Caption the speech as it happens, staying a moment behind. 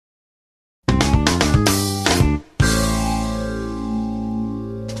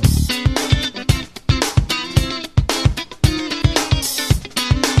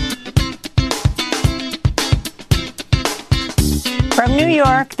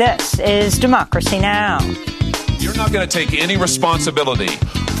York, this is Democracy Now! You're not going to take any responsibility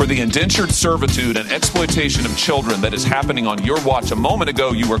for the indentured servitude and exploitation of children that is happening on your watch. A moment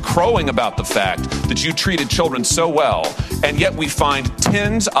ago, you were crowing about the fact that you treated children so well, and yet we find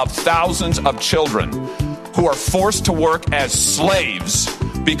tens of thousands of children who are forced to work as slaves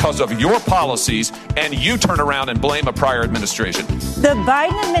because of your policies, and you turn around and blame a prior administration. The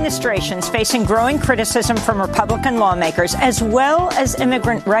Biden administration is facing growing criticism from Republican lawmakers as well as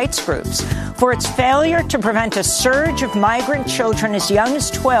immigrant rights groups for its failure to prevent a surge of migrant children as young as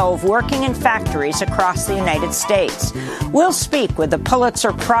 12 working in factories across the United States. We'll speak with the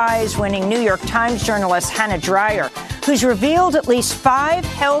Pulitzer Prize-winning New York Times journalist Hannah Dreier, who's revealed at least 5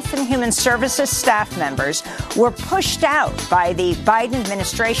 Health and Human Services staff members were pushed out by the Biden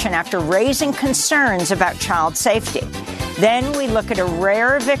administration after raising concerns about child safety. Then we look at a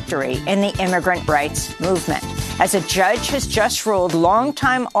rare victory in the immigrant rights movement, as a judge has just ruled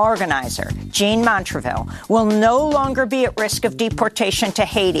longtime organizer Jean Montreville will no longer be at risk of deportation to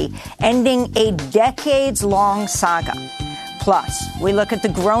Haiti, ending a decades-long saga. Plus, we look at the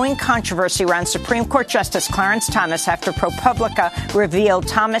growing controversy around Supreme Court Justice Clarence Thomas after ProPublica revealed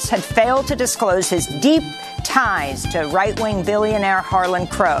Thomas had failed to disclose his deep ties to right-wing billionaire Harlan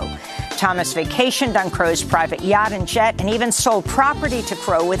Crow. Thomas vacationed on Crow's private yacht and jet and even sold property to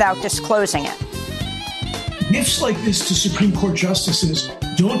Crow without disclosing it. Gifts like this to Supreme Court justices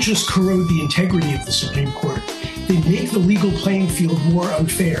don't just corrode the integrity of the Supreme Court. They make the legal playing field more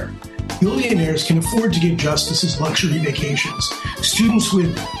unfair. Billionaires can afford to give justices luxury vacations. Students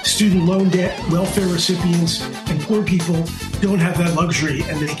with student loan debt, welfare recipients, and poor people don't have that luxury,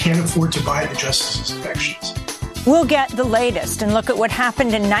 and they can't afford to buy the justices' affections. We'll get the latest and look at what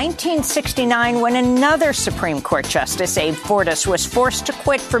happened in 1969 when another Supreme Court Justice, Abe Fortas, was forced to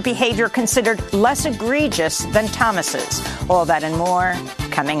quit for behavior considered less egregious than Thomas's. All that and more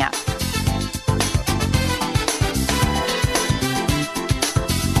coming up.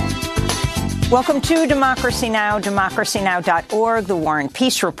 Welcome to Democracy Now!, democracynow.org, the War and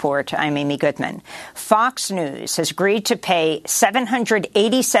Peace Report. I'm Amy Goodman. Fox News has agreed to pay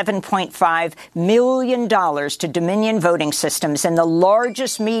 $787.5 million to Dominion Voting Systems in the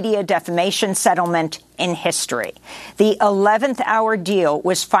largest media defamation settlement in history. The 11th hour deal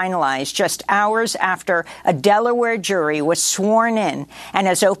was finalized just hours after a Delaware jury was sworn in and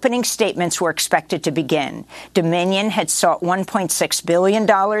as opening statements were expected to begin. Dominion had sought $1.6 billion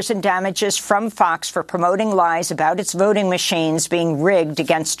in damages from Fox for promoting lies about its voting machines being rigged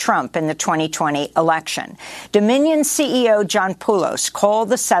against Trump in the 2020 election. Dominion CEO John Poulos called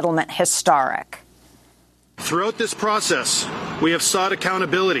the settlement historic. Throughout this process, we have sought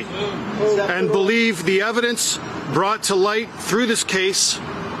accountability and believe the evidence brought to light through this case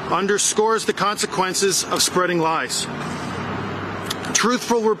underscores the consequences of spreading lies.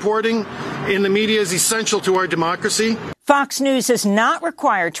 Truthful reporting in the media is essential to our democracy. Fox News is not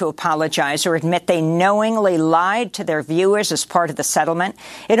required to apologize or admit they knowingly lied to their viewers as part of the settlement.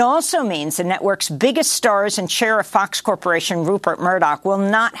 It also means the network's biggest stars and chair of Fox Corporation, Rupert Murdoch, will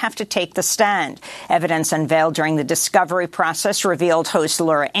not have to take the stand. Evidence unveiled during the discovery process revealed hosts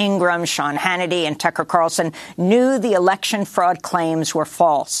Laura Ingraham, Sean Hannity, and Tucker Carlson knew the election fraud claims were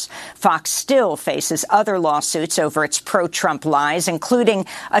false. Fox still faces other lawsuits over its pro-Trump lies, including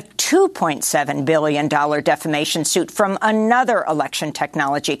a $2.7 billion defamation suit from another election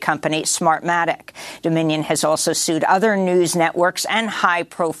technology company, Smartmatic. Dominion has also sued other news networks and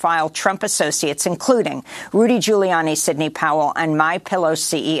high-profile Trump associates, including Rudy Giuliani, Sidney Powell, and MyPillow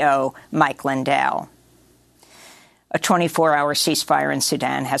CEO Mike Lindell. A 24-hour ceasefire in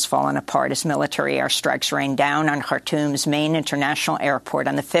Sudan has fallen apart as military airstrikes rained down on Khartoum's main international airport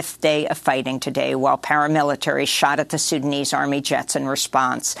on the 5th day of fighting today, while paramilitaries shot at the Sudanese army jets in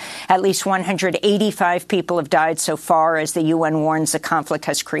response. At least 185 people have died so far as the UN warns the conflict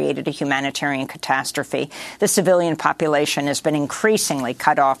has created a humanitarian catastrophe. The civilian population has been increasingly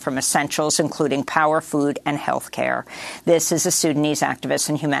cut off from essentials, including power, food, and health care. This is a Sudanese activist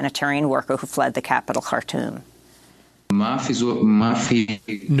and humanitarian worker who fled the capital, Khartoum.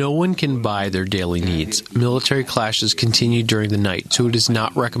 No one can buy their daily needs. Military clashes continue during the night, so it is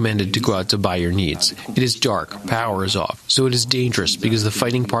not recommended to go out to buy your needs. It is dark, power is off, so it is dangerous because the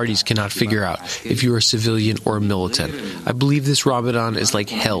fighting parties cannot figure out if you are a civilian or a militant. I believe this Ramadan is like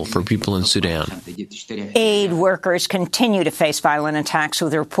hell for people in Sudan. Aid workers continue to face violent attacks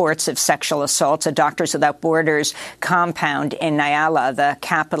with reports of sexual assaults. A Doctors Without Borders compound in Nyala, the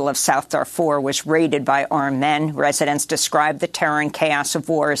capital of South Darfur, was raided by armed men. Residents describe the terror and chaos of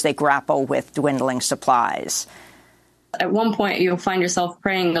war as they grapple with dwindling supplies. At one point, you'll find yourself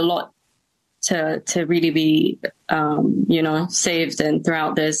praying a lot to really be, saved and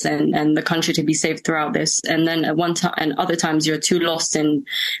throughout this, and the country to be saved throughout this. And then at one time and other times you're too lost in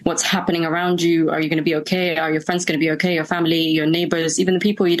what's happening around you. Are you going to be okay? Are your friends going to be okay? Your family, your neighbors, even the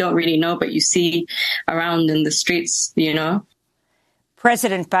people you don't really know, but you see around in the streets,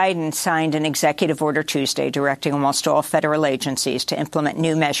 President Biden signed an executive order Tuesday directing almost all federal agencies to implement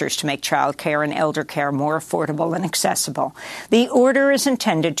new measures to make child care and elder care more affordable and accessible. The order is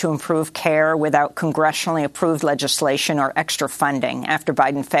intended to improve care without congressionally approved legislation or extra funding after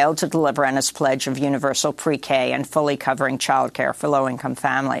Biden failed to deliver on his pledge of universal pre-K and fully covering child care for low-income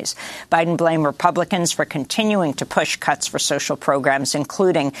families. Biden blamed Republicans for continuing to push cuts for social programs,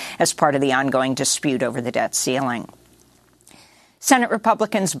 including as part of the ongoing dispute over the debt ceiling. Senate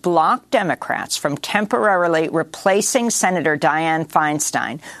Republicans blocked Democrats from temporarily replacing Senator Dianne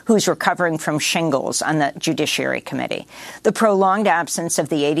Feinstein, who's recovering from shingles, on the Judiciary Committee. The prolonged absence of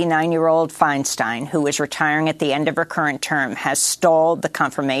the 89-year-old Feinstein, who is retiring at the end of her current term, has stalled the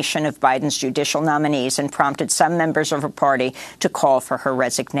confirmation of Biden's judicial nominees and prompted some members of her party to call for her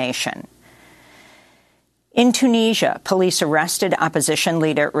resignation. In Tunisia, police arrested opposition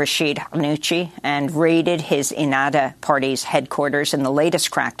leader Rachid Ghannouchi and raided his Ennahda party's headquarters in the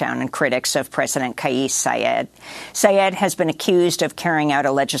latest crackdown on critics of President Kais Saied. Saied has been accused of carrying out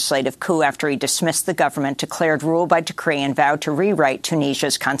a legislative coup after he dismissed the government, declared rule by decree, and vowed to rewrite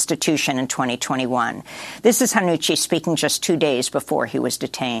Tunisia's constitution in 2021. This is Ghannouchi speaking just 2 days before he was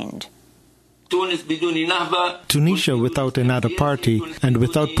detained. Tunisia without another party and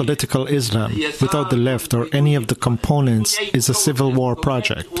without political Islam, without the left or any of the components, is a civil war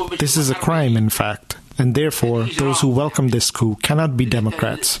project. This is a crime, in fact, and therefore those who welcome this coup cannot be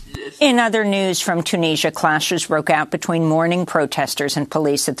Democrats. In other news from Tunisia, clashes broke out between mourning protesters and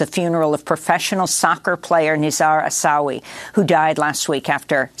police at the funeral of professional soccer player Nizar Asawi, who died last week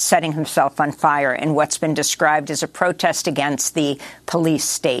after setting himself on fire in what's been described as a protest against the police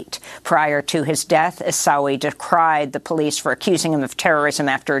state. Prior to his death, Asawi decried the police for accusing him of terrorism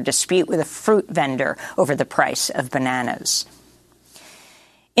after a dispute with a fruit vendor over the price of bananas.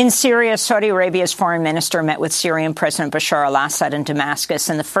 In Syria, Saudi Arabia's foreign minister met with Syrian President Bashar al-Assad in Damascus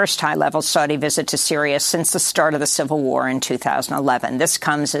in the first high-level Saudi visit to Syria since the start of the civil war in 2011. This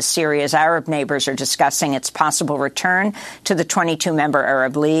comes as Syria's Arab neighbors are discussing its possible return to the 22-member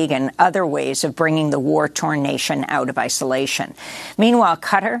Arab League and other ways of bringing the war-torn nation out of isolation. Meanwhile,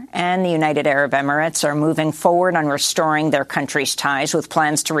 Qatar and the United Arab Emirates are moving forward on restoring their country's ties, with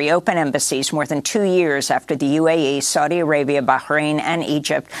plans to reopen embassies more than 2 years after the UAE, Saudi Arabia, Bahrain and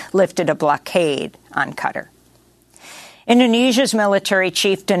Egypt lifted a blockade on Qatar. Indonesia's military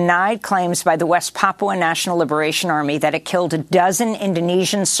chief denied claims by the West Papua National Liberation Army that it killed a dozen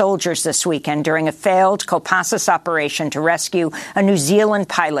Indonesian soldiers this weekend during a failed Kopassus operation to rescue a New Zealand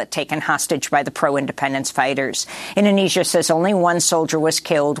pilot taken hostage by the pro-independence fighters. Indonesia says only one soldier was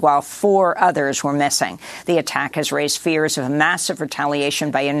killed while 4 others were missing. The attack has raised fears of a massive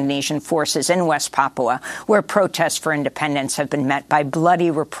retaliation by Indonesian forces in West Papua, where protests for independence have been met by bloody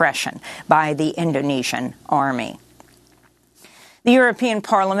repression by the Indonesian army. The European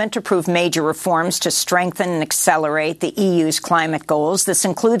Parliament approved major reforms to strengthen and accelerate the EU's climate goals. This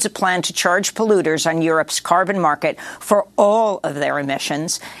includes a plan to charge polluters on Europe's carbon market for all of their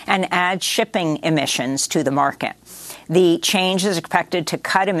emissions and add shipping emissions to the market. The change is expected to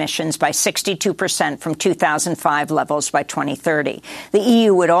cut emissions by 62% from 2005 levels by 2030. The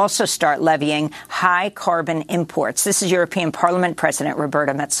EU would also start levying high carbon imports. This is European Parliament President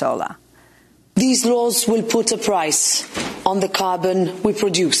Roberta Metsola. These laws will put a price on the carbon we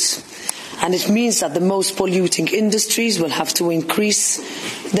produce, and it means that the most polluting industries will have to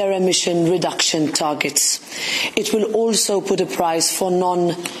increase their emission reduction targets. It will also put a price for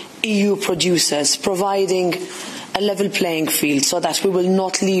non-EU producers, providing a level playing field so that we will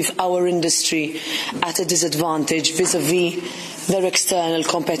not leave our industry at a disadvantage vis-à-vis their external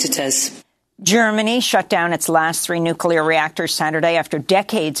competitors. Germany shut down its last 3 nuclear reactors Saturday after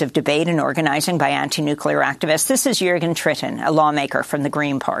decades of debate and organizing by anti-nuclear activists. This is Jürgen Tritten, a lawmaker from the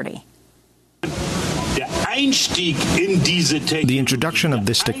Green Party. The introduction of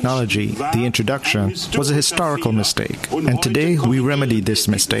this technology, was a historical mistake, and today we remedy this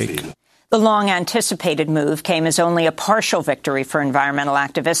mistake. The long-anticipated move came as only a partial victory for environmental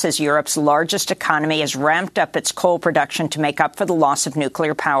activists as Europe's largest economy has ramped up its coal production to make up for the loss of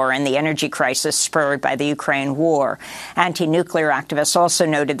nuclear power and the energy crisis spurred by the Ukraine war. Anti-nuclear activists also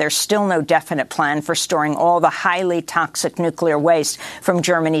noted there's still no definite plan for storing all the highly toxic nuclear waste from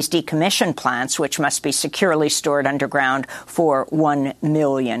Germany's decommissioned plants, which must be securely stored underground for 1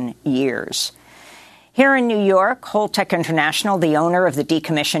 million years. Here in New York, Holtec International, the owner of the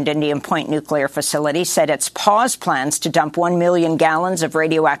decommissioned Indian Point nuclear facility, said it's paused plans to dump 1 million gallons of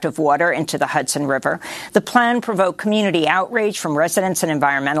radioactive water into the Hudson River. The plan provoked community outrage from residents and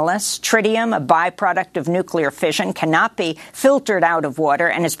environmentalists. Tritium, a byproduct of nuclear fission, cannot be filtered out of water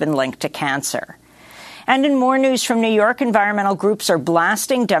and has been linked to cancer. And in more news from New York, environmental groups are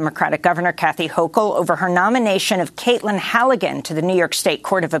blasting Democratic Governor Kathy Hochul over her nomination of Caitlin Halligan to the New York State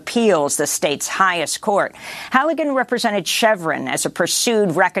Court of Appeals, the state's highest court. Halligan represented Chevron as it pursued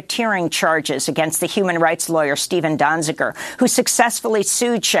racketeering charges against the human rights lawyer Stephen Donziger, who successfully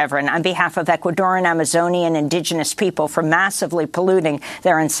sued Chevron on behalf of Ecuadorian Amazonian indigenous people for massively polluting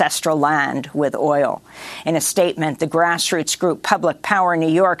their ancestral land with oil. In a statement, the grassroots group Public Power New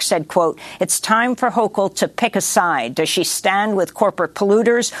York said, quote, "It's time for Hochul to pick a side. Does she stand with corporate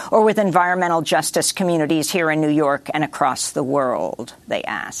polluters or with environmental justice communities here in New York and across the world?" they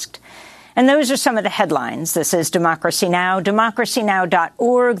asked. And those are some of the headlines. This is Democracy Now!,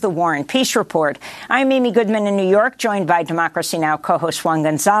 democracynow.org, The War and Peace Report. I'm Amy Goodman in New York, joined by Democracy Now! Co-host Juan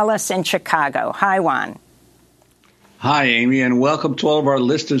Gonzalez in Chicago. Hi, Juan. Hi, Amy, and welcome to all of our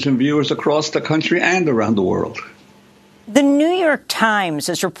listeners and viewers across the country and around the world. The New York Times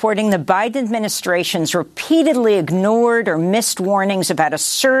is reporting the Biden administration's repeatedly ignored or missed warnings about a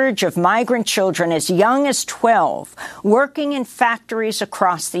surge of migrant children as young as 12 working in factories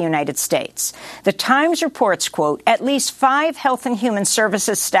across the United States. The Times reports, quote, "At least 5 Health and Human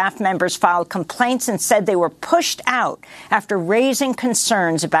Services staff members filed complaints and said they were pushed out after raising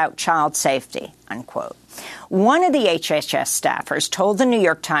concerns about child safety," unquote. One of the HHS staffers told the New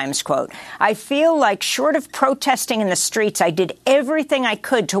York Times, quote, "I feel like short of protesting in the streets, I did everything I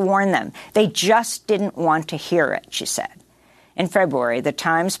could to warn them. They just didn't want to hear it," she said. In February, the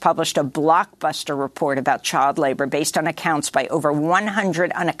Times published a blockbuster report about child labor based on accounts by over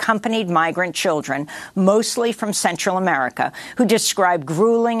 100 unaccompanied migrant children, mostly from Central America, who described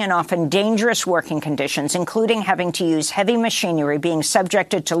grueling and often dangerous working conditions, including having to use heavy machinery, being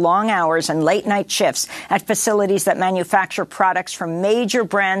subjected to long hours and late-night shifts at facilities that manufacture products from major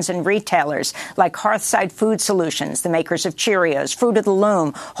brands and retailers like Hearthside Food Solutions, the makers of Cheerios, Fruit of the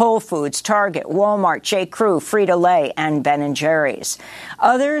Loom, Whole Foods, Target, Walmart, J.Crew, Frito-Lay, and Ben & Jerry's.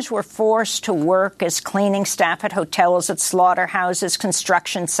 Others were forced to work as cleaning staff at hotels, at slaughterhouses,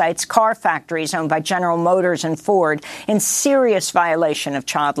 construction sites, car factories owned by General Motors and Ford, in serious violation of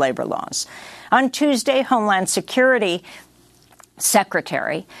child labor laws. On Tuesday, Homeland Security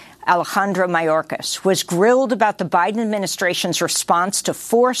Secretary Alejandro Mayorkas was grilled about the Biden administration's response to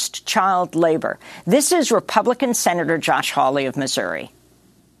forced child labor. This is Republican Senator Josh Hawley of Missouri.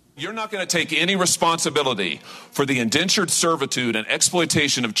 You're not going to take any responsibility for the indentured servitude and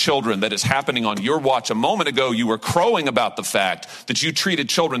exploitation of children that is happening on your watch. A moment ago, you were crowing about the fact that you treated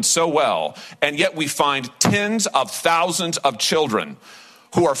children so well, and yet we find tens of thousands of children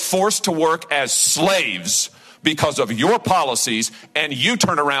who are forced to work as slaves because of your policies, and you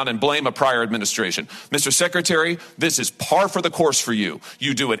turn around and blame a prior administration. Mr. Secretary, this is par for the course for you.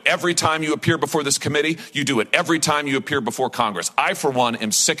 You do it every time you appear before this committee. You do it every time you appear before Congress. I, for one,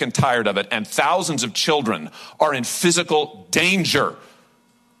 am sick and tired of it, and thousands of children are in physical danger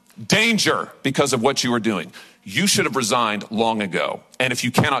because of what you are doing. You should have resigned long ago, and if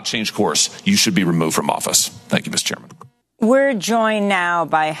you cannot change course, you should be removed from office. Thank you, Mr. Chairman. We're joined now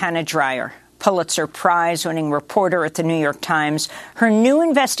by Hannah Dreier, Pulitzer Prize-winning reporter at the New York Times. Her new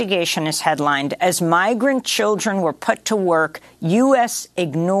investigation is headlined, "As Migrant Children Were Put to Work, U.S.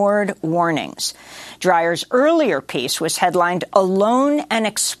 Ignored Warnings." Dreier's earlier piece was headlined, "Alone and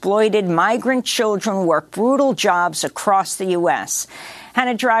Exploited Migrant Children Work Brutal Jobs Across the U.S."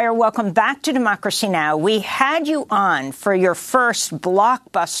 Hannah Dreier, welcome back to Democracy Now! We had you on for your first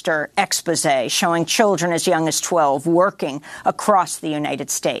blockbuster expose showing children as young as 12 working across the United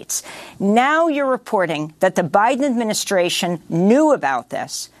States. Now you're reporting that the Biden administration knew about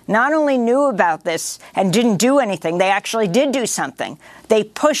this, not only knew about this and didn't do anything, they actually did do something. They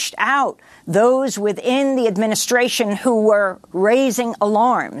pushed out those within the administration who were raising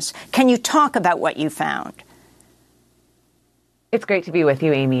alarms. Can you talk about what you found? It's great to be with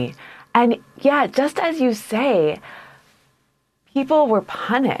you, Amy. And yeah, just as you say, people were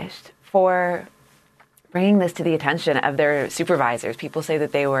punished for bringing this to the attention of their supervisors. People say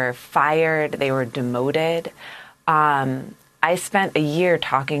that they were fired, they were demoted. I spent a year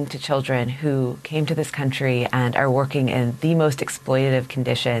talking to children who came to this country and are working in the most exploitative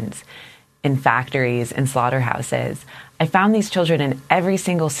conditions in factories and slaughterhouses. I found these children in every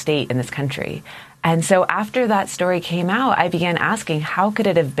single state in this country. And so after that story came out, I began asking, how could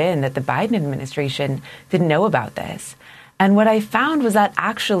it have been that the Biden administration didn't know about this? And what I found was that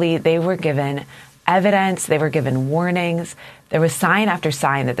actually they were given evidence. They were given warnings. There was sign after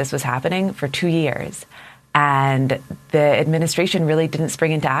sign that this was happening for 2 years. And the administration really didn't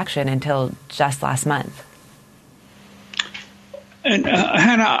spring into action until just last month. And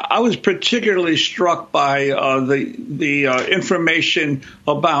Hannah, I was particularly struck by the information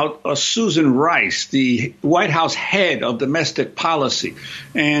about Susan Rice, the White House head of domestic policy,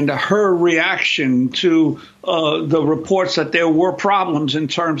 and her reaction to the reports that there were problems in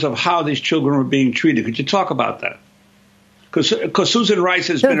terms of how these children were being treated. Could you talk about that? Because Susan Rice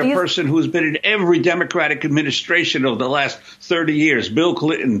has been a person who has been in every Democratic administration over the last 30 years, Bill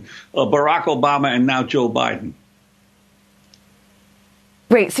Clinton, Barack Obama, and now Joe Biden.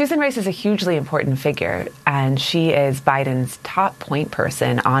 Right. Susan Rice is a hugely important figure, and she is Biden's top point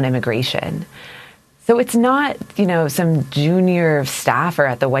person on immigration. So it's not, some junior staffer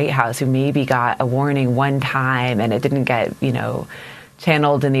at the White House who maybe got a warning one time and it didn't get,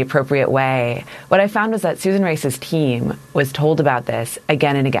 channeled in the appropriate way. What I found was that Susan Rice's team was told about this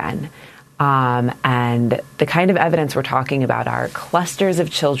again and again. And the kind of evidence we're talking about are clusters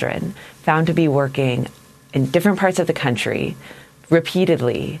of children found to be working in different parts of the country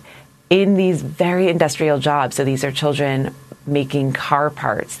repeatedly in these very industrial jobs. So these are children making car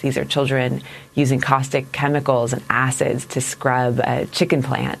parts. These are children using caustic chemicals and acids to scrub a chicken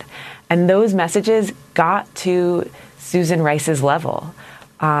plant. And those messages got to Susan Rice's level.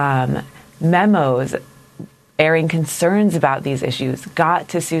 Memos airing concerns about these issues got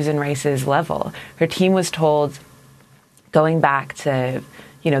to Susan Rice's level. Her team was told, going back to,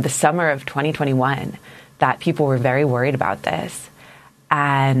 the summer of 2021, that people were very worried about this.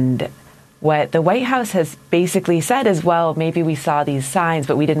 And what the White House has basically said is, well, maybe we saw these signs,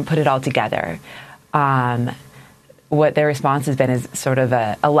 but we didn't put it all together. What their response has been is sort of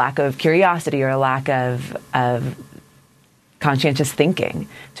a lack of curiosity or a lack of conscientious thinking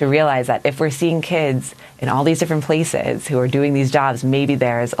to realize that if we're seeing kids in all these different places who are doing these jobs, maybe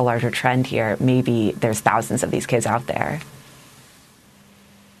there's a larger trend here. Maybe there's thousands of these kids out there.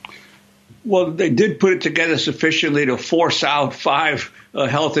 Well, they did put it together sufficiently to force out 5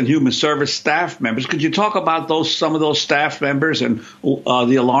 Health and Human Service staff members. Could you talk about some of those staff members and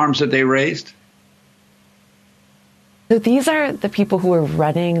the alarms that they raised? So these are the people who are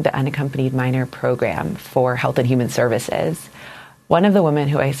running the unaccompanied minor program for Health and Human Services. One of the women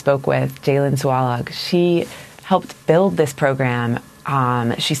who I spoke with, Jalen Swalog, she helped build this program.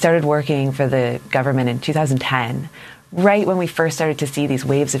 She started working for the government in 2010, right when we first started to see these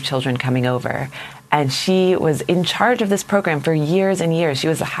waves of children coming over. And she was in charge of this program for years and years. She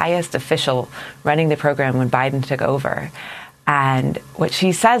was the highest official running the program when Biden took over. And what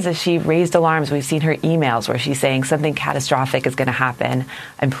she says is she raised alarms. We've seen her emails where she's saying something catastrophic is going to happen.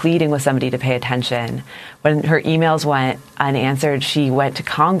 I'm pleading with somebody to pay attention. When her emails went unanswered, she went to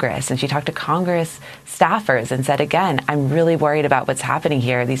Congress and she talked to Congress staffers and said, again, I'm really worried about what's happening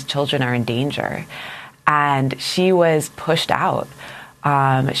here. These children are in danger. And she was pushed out.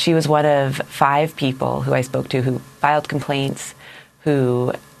 She was one of 5 people who I spoke to who filed complaints,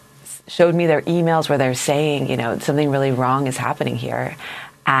 who showed me their emails where they're saying, something really wrong is happening here.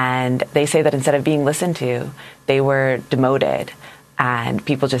 And they say that instead of being listened to, they were demoted and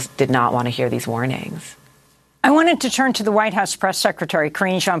people just did not want to hear these warnings. I wanted to turn to the White House Press Secretary,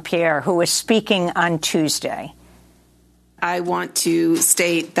 Karine Jean-Pierre, who was speaking on Tuesday. I want to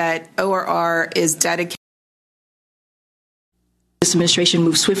state that ORR is dedicated. This administration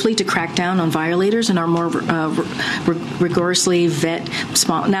moves swiftly to crack down on violators and are more vigorously vet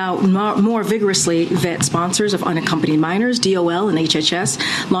sponsors of unaccompanied minors. DOL and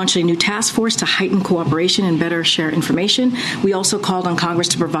HHS launched a new task force to heighten cooperation and better share information. We also called on Congress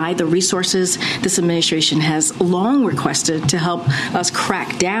to provide the resources this administration has long requested to help us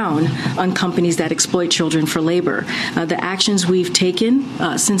crack down on companies that exploit children for labor. The actions we've taken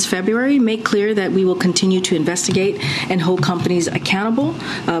since February make clear that we will continue to investigate and hold companies accountable,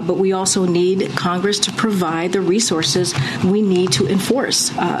 but we also need Congress to provide the resources we need to enforce.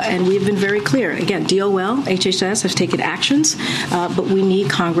 And we've been very clear. Again, DOL, HHS have taken actions, but we need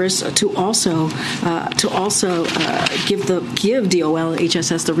Congress to also give DOL and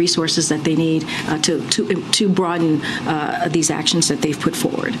HHS the resources that they need to broaden these actions that they've put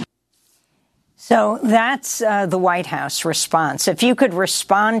forward. So that's the White House response. If you could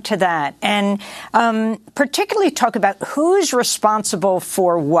respond to that and particularly talk about who's responsible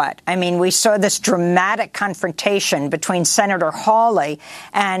for what. I mean, we saw this dramatic confrontation between Senator Hawley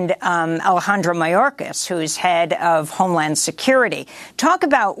and Alejandro Mayorkas, who's head of Homeland Security. Talk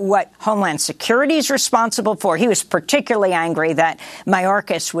about what Homeland Security is responsible for. He was particularly angry that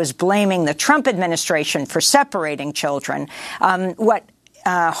Mayorkas was blaming the Trump administration for separating children. What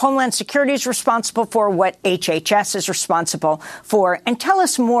Homeland Security is responsible for, what HHS is responsible for, and tell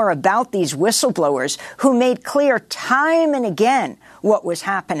us more about these whistleblowers who made clear time and again what was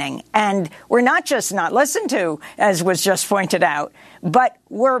happening. And were not just not listened to, as was just pointed out, but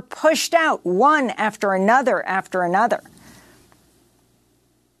were pushed out one after another after another.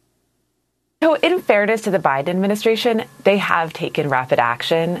 So in fairness to the Biden administration, they have taken rapid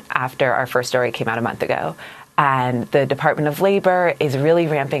action after our first story came out a month ago. And the Department of Labor is really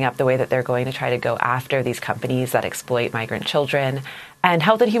ramping up the way that they're going to try to go after these companies that exploit migrant children. And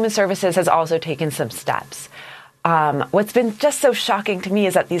Health and Human Services has also taken some steps. What's been just so shocking to me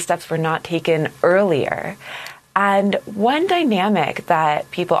is that these steps were not taken earlier. And one dynamic that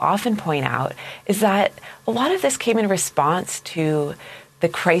people often point out is that a lot of this came in response to the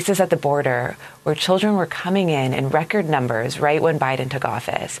crisis at the border, where children were coming in record numbers right when Biden took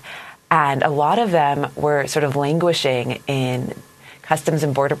office. And a lot of them were sort of languishing in Customs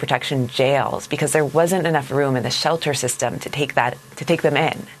and Border Protection jails because there wasn't enough room in the shelter system to take them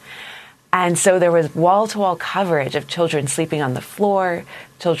in. And so there was wall-to-wall coverage of children sleeping on the floor,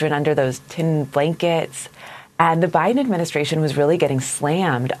 children under those tin blankets. And the Biden administration was really getting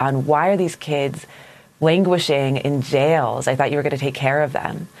slammed on, why are these kids languishing in jails? I thought you were going to take care of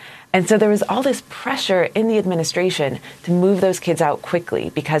them. And so there was all this pressure in the administration to move those kids out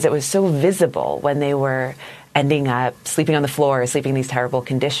quickly because it was so visible when they were ending up sleeping on the floor or sleeping in these terrible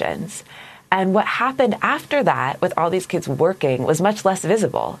conditions. And what happened after that with all these kids working was much less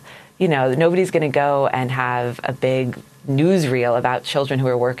visible. You know, nobody's going to go and have a big newsreel about children who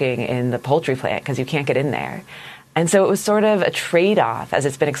are working in the poultry plant because you can't get in there. And so it was sort of a trade-off, as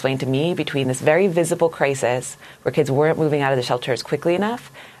it's been explained to me, between this very visible crisis where kids weren't moving out of the shelters quickly enough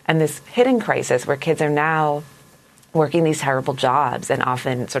and this hidden crisis where kids are now working these terrible jobs and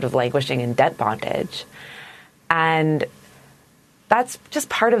often sort of languishing in debt bondage. And that's just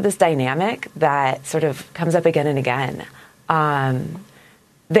part of this dynamic that sort of comes up again and again.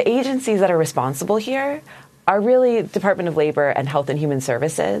 The agencies that are responsible here are really Department of Labor and Health and Human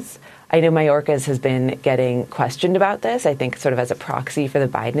Services. I know Mayorkas has been getting questioned about this, I think sort of as a proxy for the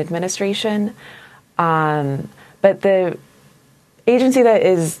Biden administration. But the agency that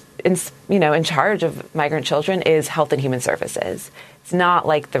is in charge of migrant children is Health and Human Services. It's not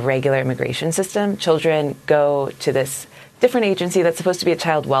like the regular immigration system. Children go to this different agency that's supposed to be a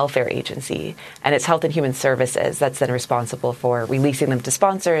child welfare agency, and it's Health and Human Services that's then responsible for releasing them to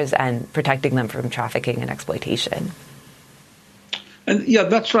sponsors and protecting them from trafficking and exploitation. And yeah,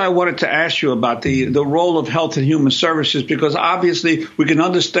 that's what I wanted to ask you about, the role of Health and Human Services, because obviously we can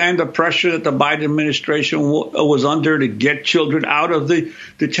understand the pressure that the Biden administration was under to get children out of the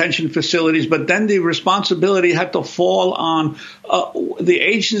detention facilities. But then the responsibility had to fall on the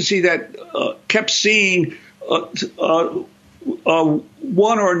agency that kept seeing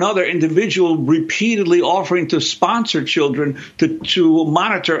one or another individual repeatedly offering to sponsor children to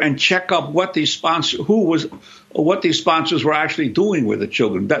monitor and check up what these sponsors were actually doing with the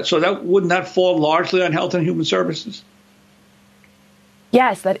children. Wouldn't that fall largely on Health and Human Services?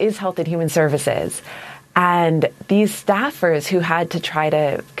 Yes, that is Health and Human Services. And these staffers who had to try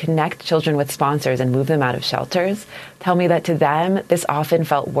to connect children with sponsors and move them out of shelters tell me that to them, this often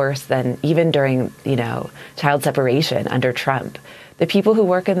felt worse than even during, child separation under Trump. The people who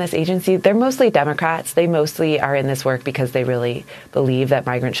work in this agency, they're mostly Democrats. They mostly are in this work because they really believe that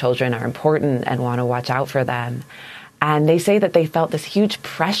migrant children are important and want to watch out for them. And they say that they felt this huge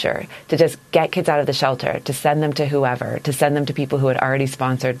pressure to just get kids out of the shelter, to send them to whoever, to send them to people who had already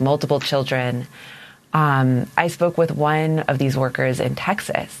sponsored multiple children. I spoke with one of these workers in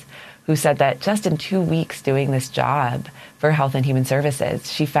Texas who said that just in 2 weeks doing this job for Health and Human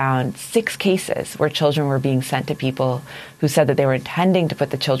Services, she found 6 cases where children were being sent to people who said that they were intending to put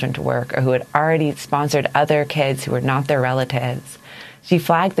the children to work or who had already sponsored other kids who were not their relatives. She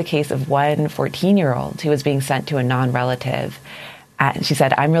flagged the case of one 14-year-old who was being sent to a non-relative. And she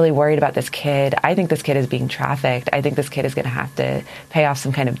said, I'm really worried about this kid. I think this kid is being trafficked. I think this kid is going to have to pay off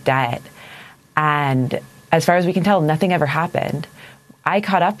some kind of debt. And as far as we can tell, nothing ever happened. I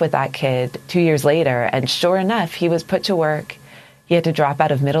caught up with that kid 2 years later, and sure enough, he was put to work. He had to drop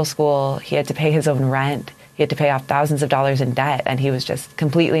out of middle school. He had to pay his own rent. He had to pay off thousands of dollars in debt, and he was just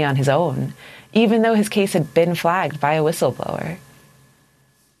completely on his own, even though his case had been flagged by a whistleblower.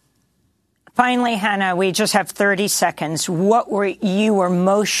 Finally, Hannah, we just have 30 seconds. What were you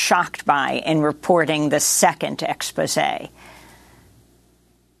most shocked by in reporting the second expose?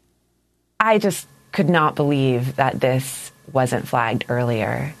 I just could not believe that this wasn't flagged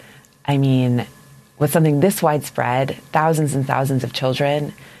earlier. I mean, with something this widespread, thousands and thousands of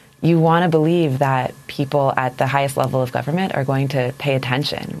children, you want to believe that people at the highest level of government are going to pay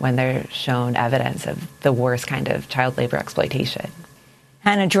attention when they're shown evidence of the worst kind of child labor exploitation.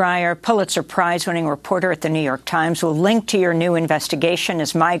 Hannah Dreier, Pulitzer Prize-winning reporter at The New York Times, will link to your new investigation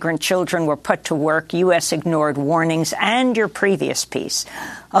as migrant children were put to work, U.S. ignored warnings, and your previous piece.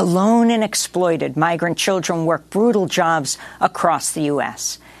 Alone and exploited, migrant children work brutal jobs across the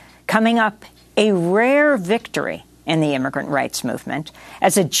U.S. Coming up, a rare victory in the immigrant rights movement.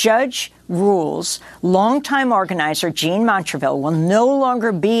 As a judge rules, longtime organizer Jean Montreville will no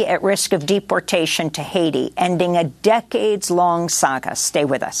longer be at risk of deportation to Haiti, ending a decades-long saga. Stay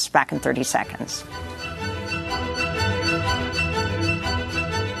with us. Back in 30 seconds.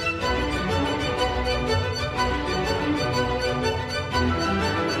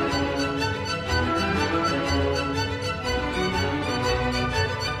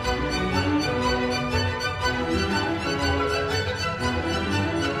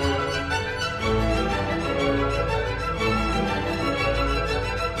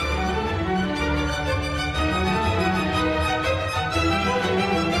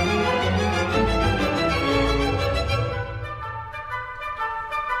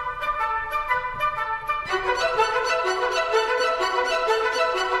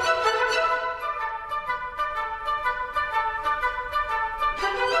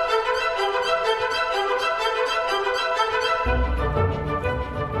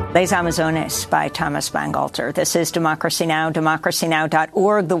 Les Amazones by Thomas Bangalter. This is Democracy Now!,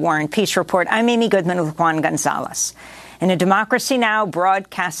 democracynow.org, The War and Peace Report. I'm Amy Goodman with Juan Gonzalez. In a Democracy Now!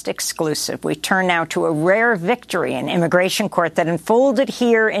 Broadcast exclusive, we turn now to a rare victory in immigration court that unfolded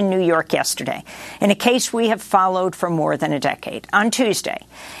here in New York yesterday, in a case we have followed for more than a decade. On Tuesday,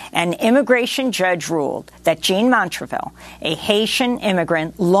 an immigration judge ruled that Jean Montreville, a Haitian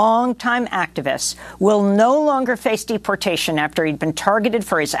immigrant, longtime activist, will no longer face deportation after he'd been targeted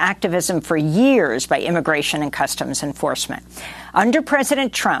for his activism for years by Immigration and Customs Enforcement. Under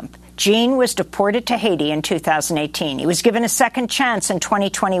President Trump, Jean was deported to Haiti in 2018. He was given a second chance in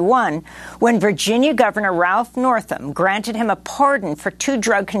 2021 when Virginia Governor Ralph Northam granted him a pardon for 2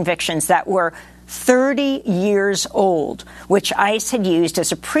 drug convictions that were 30 years old, which ICE had used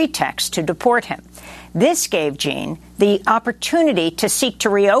as a pretext to deport him. This gave Jean the opportunity to seek to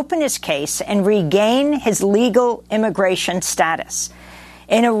reopen his case and regain his legal immigration status.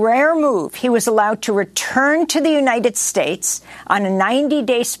 In a rare move, he was allowed to return to the United States on a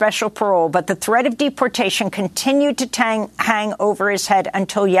 90-day special parole, but the threat of deportation continued to hang over his head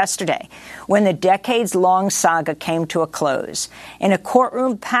until yesterday, when the decades-long saga came to a close. In a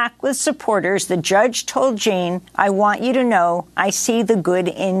courtroom packed with supporters, the judge told Jean, "I want you to know I see the good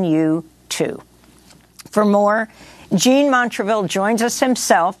in you, too." For more, Jean Montreville joins us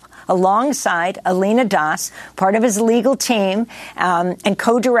himself alongside Alina Das, part of his legal team and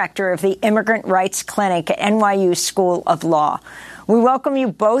co-director of the Immigrant Rights Clinic at NYU School of Law. We welcome you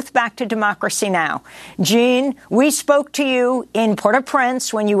both back to Democracy Now! Jean, we spoke to you in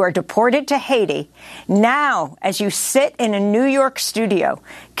Port-au-Prince when you were deported to Haiti. Now, as you sit in a New York studio,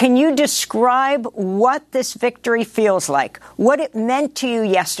 can you describe what this victory feels like, what it meant to you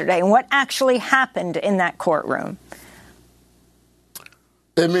yesterday, and what actually happened in that courtroom?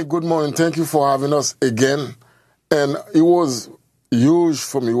 Amy, good morning. Thank you for having us again. And it was huge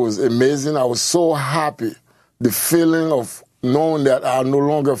for me. It was amazing. I was so happy. The feeling of knowing that I no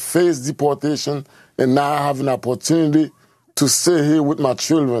longer face deportation and now I have an opportunity to stay here with my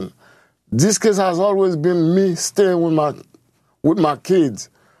children. This case has always been me staying with my kids.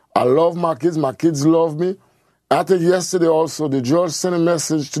 I love my kids. My kids love me. I think yesterday also the judge sent a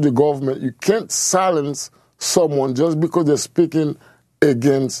message to the government. You can't silence someone just because they're speaking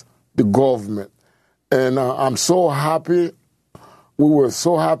against the government. And I'm so happy. We were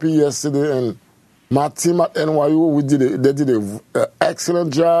so happy yesterday, and my team at NYU, they did an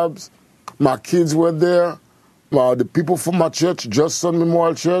excellent job. My kids were there. The people from my church, Judson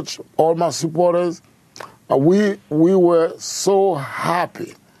Memorial Church, all my supporters, we were so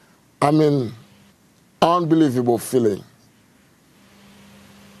happy. I mean, unbelievable feeling.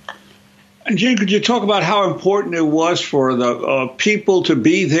 And Jean, could you talk about how important it was for the people to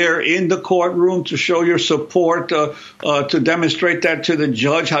be there in the courtroom to show your support, to demonstrate that to the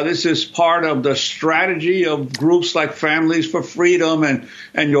judge, how this is part of the strategy of groups like Families for Freedom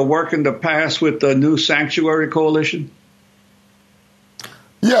and your work in the past with the New Sanctuary Coalition?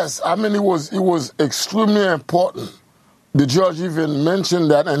 Yes, I mean, it was extremely important. The judge even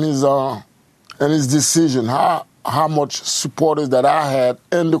mentioned that in his decision, how much supporters that I had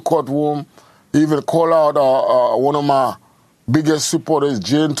in the courtroom. He even called out one of my biggest supporter is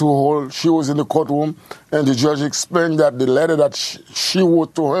Jane Tuhol. She was in the courtroom, and the judge explained that the letter that she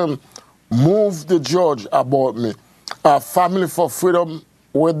wrote to him moved the judge about me. Family for Freedom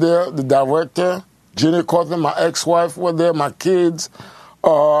were there, the director, Jenny Cotton, my ex-wife were there, my kids.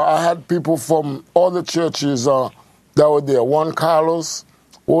 I had people from other churches that were there. Juan Carlos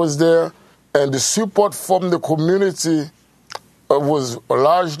was there, and the support from the community was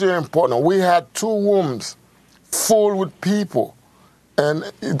largely important. We had 2 rooms full with people, and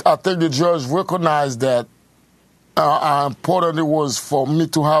I think the judge recognized that how important it was for me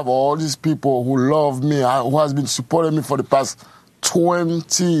to have all these people who love me, who has been supporting me for the past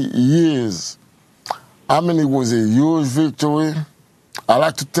 20 years. I mean, it was a huge victory. I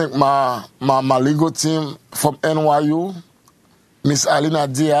like to thank my legal team from NYU, Miss Alina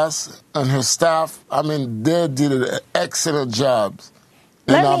Diaz and her staff. I mean, they did an excellent job,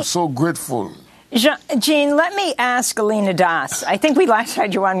 and I'm so grateful. Jean, let me ask Alina Das. I think we last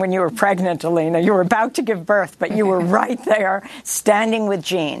had you on when you were pregnant, Alina. You were about to give birth, but you were right there standing with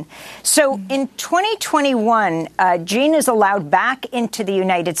Jean. So in 2021, Jean is allowed back into the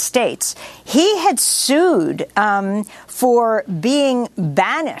United States. He had sued for being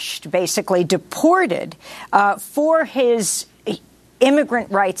banished, basically deported, for his immigrant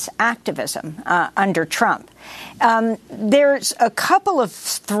rights activism under Trump. There's a couple of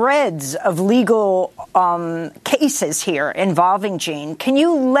threads of legal cases here involving Jean. Can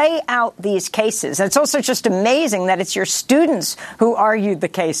you lay out these cases? It's also just amazing that it's your students who argued the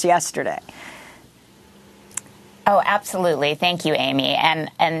case yesterday. Oh, absolutely. Thank you, Amy.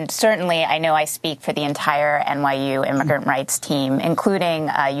 And certainly I know I speak for the entire NYU immigrant rights team, including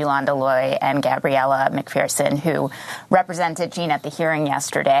Yolanda Loy and Gabriella McPherson, who represented Jean at the hearing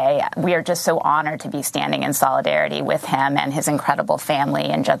yesterday. We are just so honored to be standing in solidarity with him and his incredible family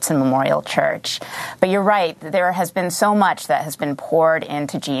in Judson Memorial Church. But you're right. There has been so much that has been poured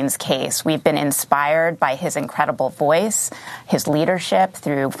into Jean's case. We've been inspired by his incredible voice, his leadership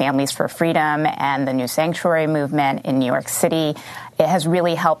through Families for Freedom and the New Sanctuary movement in New York City. It has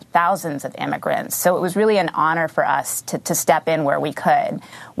really helped thousands of immigrants. So it was really an honor for us to step in where we could.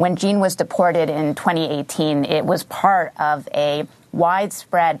 When Jean was deported in 2018, it was part of a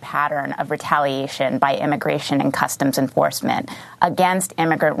widespread pattern of retaliation by Immigration and Customs Enforcement against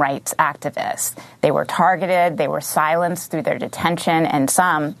immigrant rights activists. They were targeted, they were silenced through their detention, and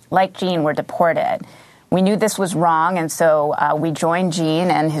some, like Jean, were deported. We knew this was wrong, and so we joined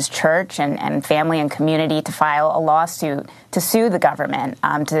Jean and his church and family and community to file a lawsuit to sue the government,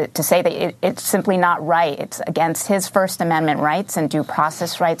 to say that it's simply not right. It's against his First Amendment rights and due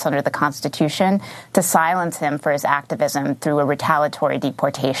process rights under the Constitution to silence him for his activism through a retaliatory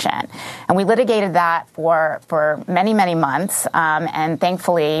deportation. And we litigated that for many, many months, and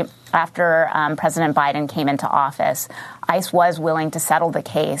thankfully, after President Biden came into office, ICE was willing to settle the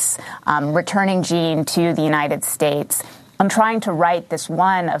case, returning Jean to the United States. I'm trying to right this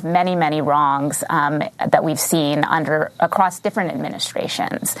one of many, many wrongs that we've seen across different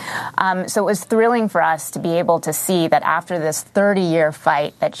administrations. So it was thrilling for us to be able to see that after this 30-year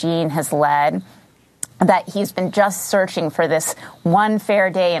fight that Jean has led, that he's been just searching for this one fair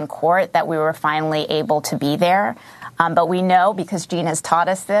day in court, that we were finally able to be there. But we know, because Jean has taught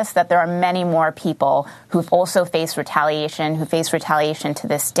us this, that there are many more people who've also faced retaliation, who face retaliation to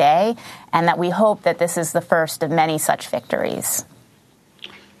this day, and that we hope that this is the first of many such victories.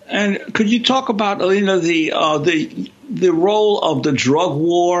 And could you talk about, Alina, the role of the drug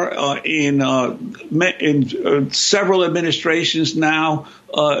war in several administrations now,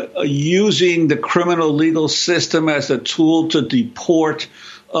 using the criminal legal system as a tool to deport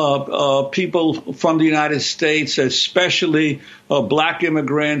people from the United States, especially black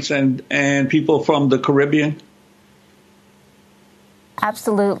immigrants and people from the Caribbean?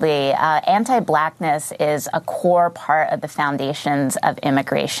 Absolutely. Anti-blackness is a core part of the foundations of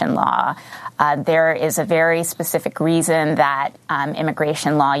immigration law. There is a very specific reason that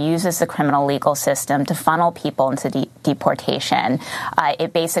immigration law uses the criminal legal system to funnel people into deportation.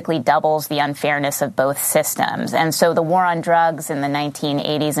 It basically doubles the unfairness of both systems. And so the war on drugs in the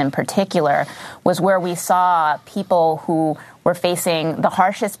 1980s in particular was where we saw people who were facing the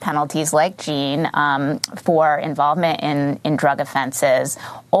harshest penalties, like Jean, for involvement in drug offenses,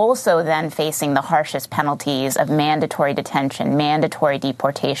 also then facing the harshest penalties of mandatory detention, mandatory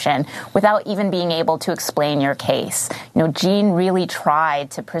deportation, without even being able to explain your case. You know, Jean really tried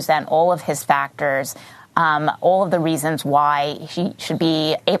to present all of his factors, all of the reasons why he should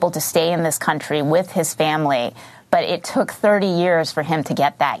be able to stay in this country with his family, but it took 30 years for him to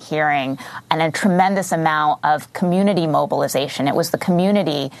get that hearing and a tremendous amount of community mobilization. It was the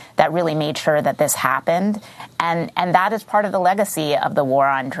community that really made sure that this happened. And that is part of the legacy of the war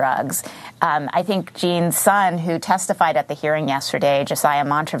on drugs. I think Jean's son, who testified at the hearing yesterday, Josiah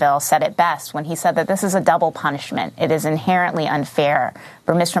Montreville, said it best when he said that this is a double punishment. It is inherently unfair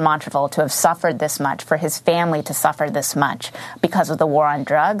for Mr. Montreville to have suffered this much, for his family to suffer this much because of the war on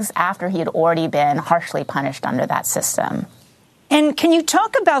drugs after he had already been harshly punished under that system. And can you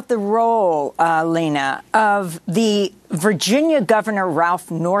talk about the role, Lena, of the Virginia Governor Ralph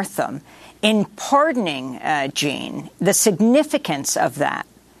Northam in pardoning Jean, the significance of that?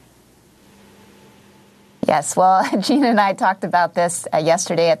 Yes, well, Jean and I talked about this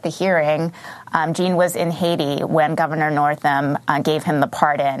yesterday at the hearing. Jean was in Haiti when Governor Northam gave him the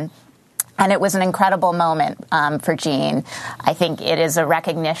pardon. And it was an incredible moment for Jean. I think it is a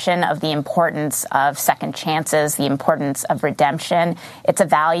recognition of the importance of second chances, the importance of redemption. It's a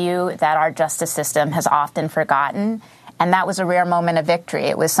value that our justice system has often forgotten. And that was a rare moment of victory.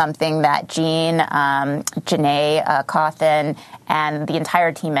 It was something that Jean, Janae Cawthon, and the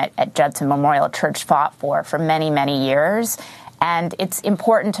entire team at Judson Memorial Church fought for many, many years. And it's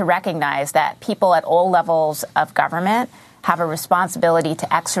important to recognize that people at all levels of government have a responsibility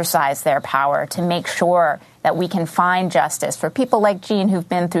to exercise their power to make sure that we can find justice for people like Jean, who've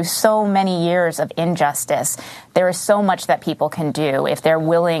been through so many years of injustice. There is so much that people can do if they're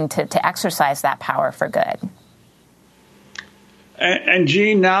willing to exercise that power for good. And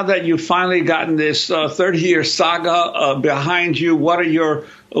Jean, now that you've finally gotten this 30-year saga behind you, what are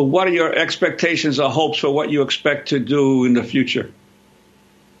your expectations or hopes for what you expect to do in the future?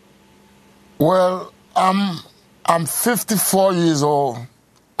 Well, I'm 54 years old,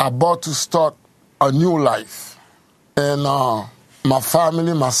 about to start a new life. And my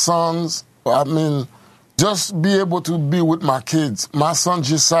family, my sons, just be able to be with my kids. My son,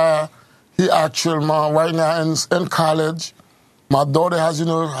 Josiah, he actually right now in college. My daughter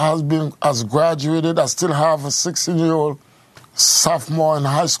has graduated. I still have a 16-year-old sophomore in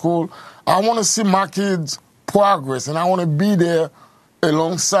high school. I want to see my kids progress, and I want to be there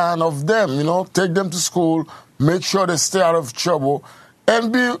alongside of them, take them to school, make sure they stay out of trouble,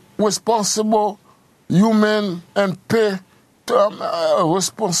 and be responsible human and pay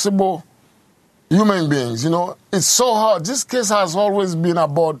responsible human beings. It's so hard. This case has always been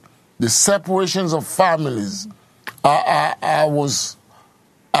about the separations of families. I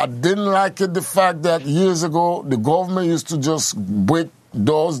didn't like it, the fact that years ago the government used to just break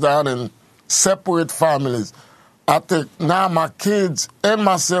doors down and separate families. I think now my kids and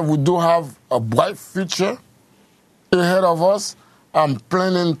myself, we do have a bright future ahead of us. I'm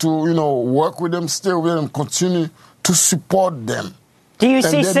planning to, work with them, stay with them, continue to support them. Do you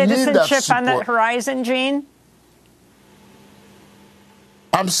see citizenship on the horizon, Jean?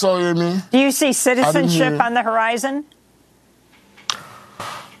 I'm sorry, Amy. Do you see citizenship on the horizon?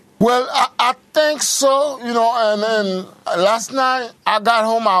 Well, I think so, and then last night I got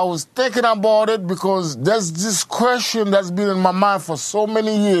home, I was thinking about it because there's this question that's been in my mind for so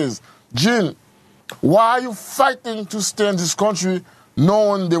many years. Jean, why are you fighting to stay in this country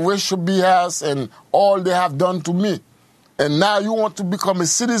knowing the racial bias and all they have done to me? And now you want to become a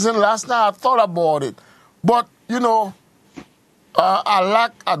citizen? Last night I thought about it. But,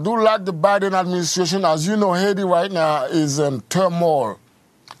 I do like the Biden administration. As you know, Haiti right now is in turmoil.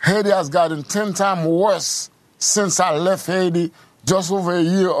 Haiti has gotten 10 times worse since I left Haiti just over a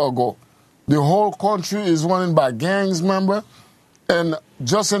year ago. The whole country is run by gangs, remember? And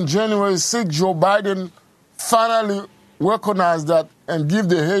just in January 6th, Joe Biden finally recognized that and give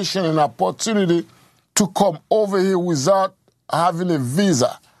the Haitian an opportunity to come over here without having a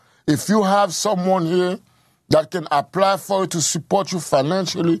visa. If you have someone here that can apply for it to support you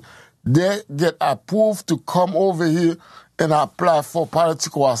financially, they get approved to come over here and apply for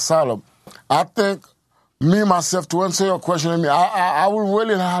political asylum. I think, myself, to answer your question, I would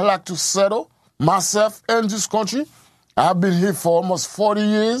really like to settle myself in this country. I've been here for almost 40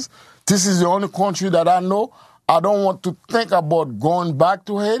 years. This is the only country that I know. I don't want to think about going back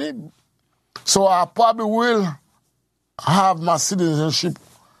to Haiti. So I probably will have my citizenship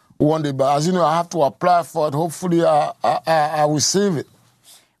one day. But as you know, I have to apply for it. Hopefully I receive it.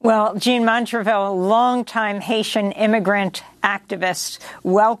 Well, Jean Montreville, longtime Haitian immigrant activist,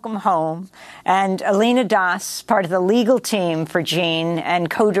 welcome home. And Alina Das, part of the legal team for Jean and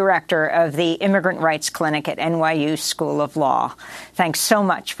co-director of the Immigrant Rights Clinic at NYU School of Law. Thanks so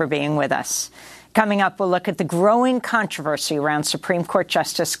much for being with us. Coming up, we'll look at the growing controversy around Supreme Court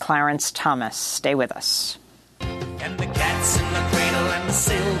Justice Clarence Thomas. Stay with us. And the cat's in the cradle and the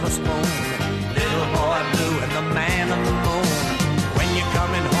silver spoon, little boy blue and the man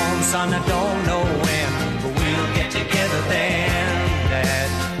son, I don't know when, but we'll get together then,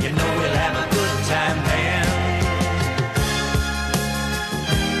 Dad. You know we'll have a good time then.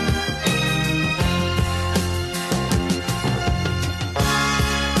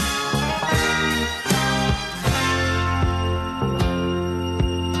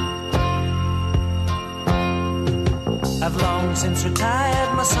 I've long since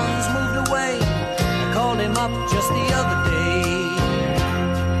retired, my son's moved away. I called him up just the other day.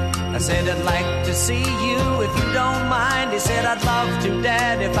 I said, I'd like to see you if you don't mind. He said, I'd love to,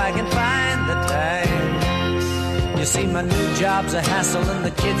 Dad, if I can find the time. You see, my new job's a hassle and the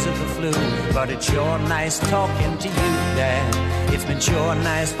kids are the flu, but it's sure nice talking to you, Dad. It's been sure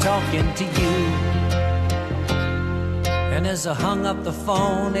nice talking to you. And as I hung up the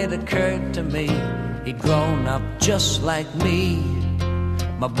phone, it occurred to me, he'd grown up just like me.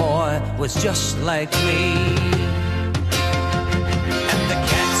 My boy was just like me. And the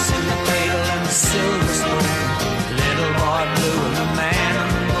cat's in the cradle and the silver spoon, little boy blue and the man on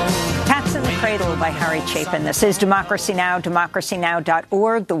the moon. Cats in the Cradle by Harry Chapin. This is Democracy Now!,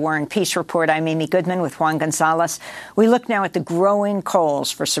 democracynow.org, The War and Peace Report. I'm Amy Goodman with Juan Gonzalez. We look now at the growing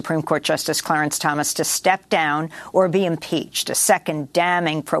calls for Supreme Court Justice Clarence Thomas to step down or be impeached. A second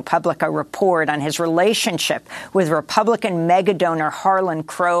damning ProPublica report on his relationship with Republican mega-donor Harlan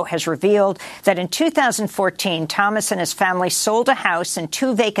Crow has revealed that in 2014, Thomas and his family sold a house and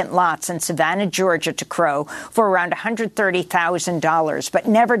 2 vacant lots in Savannah, Georgia to Crow for around $130,000, but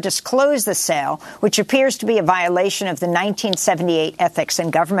never disclosed the sale, which appears to be a violation of the 1978 Ethics in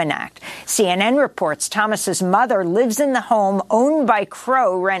Government Act. CNN reports Thomas's mother lives in the home owned by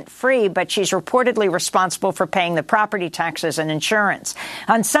Crow rent-free, but she's reportedly responsible for paying the property taxes and insurance.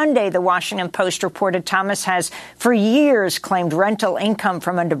 On Sunday, the Washington Post reported Thomas has for years claimed rental income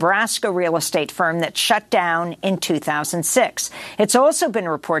from a Nebraska real estate firm that shut down in 2006. It's also been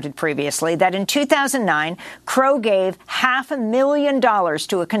reported previously that in 2009, Crow gave $500,000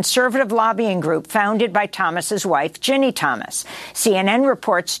 to a conservative lobbying group founded by Thomas's wife, Ginny Thomas. CNN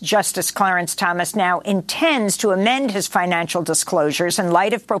reports Justice Clarence Thomas now intends to amend his financial disclosures in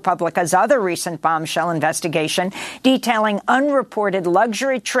light of ProPublica's other recent bombshell investigation detailing unreported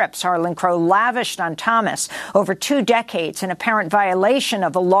luxury trips Harlan Crow lavished on Thomas over 2 decades in apparent violation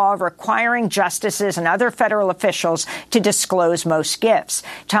of a law requiring justices and other federal officials to disclose most gifts.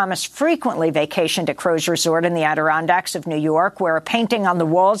 Thomas frequently vacationed at Crow's resort in the Adirondacks of New York, where a painting on the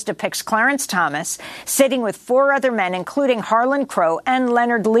walls depicts Clarence Thomas sitting with 4 other men, including Harlan Crow and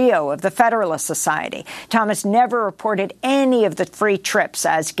Leonard Leo of the Federalist Society. Thomas never reported any of the free trips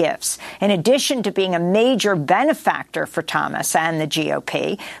as gifts. In addition to being a major benefactor for Thomas and the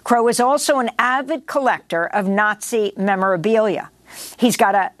GOP, Crow is also an avid collector of Nazi memorabilia. He's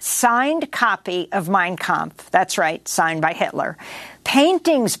got a signed copy of Mein Kampf, that's right, signed by Hitler,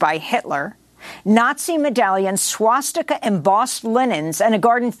 paintings by Hitler, Nazi medallions, swastika-embossed linens, and a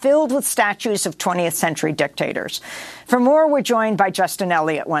garden filled with statues of 20th century dictators. For more, we're joined by Justin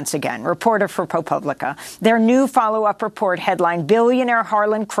Elliott once again, reporter for ProPublica. Their new follow-up report headlined, Billionaire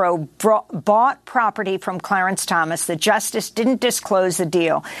Harlan Crow bought property from Clarence Thomas. The justice didn't disclose the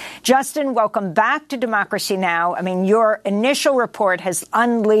deal. Justin, welcome back to Democracy Now! I mean, your initial report has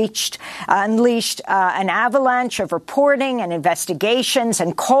unleashed an avalanche of reporting and investigations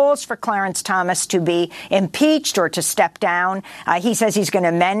and calls for Clarence Thomas to be impeached or to step down. He says he's going to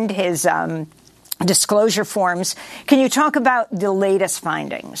amend his disclosure forms. Can you talk about the latest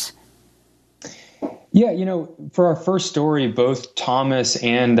findings? Yeah, for our first story, both Thomas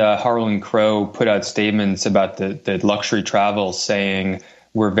and Harlan Crow put out statements about the luxury travel, saying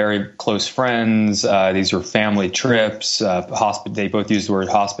we're very close friends. These were family trips. They both used the word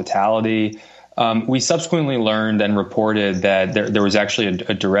hospitality. We subsequently learned and reported that there was actually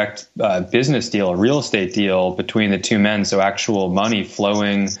a direct business deal, a real estate deal between the 2 men, so actual money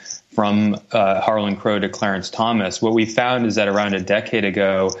flowing from Harlan Crow to Clarence Thomas. What we found is that around a decade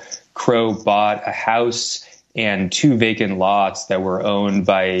ago, Crow bought a house and 2 vacant lots that were owned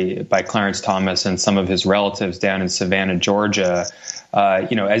by Clarence Thomas and some of his relatives down in Savannah, Georgia.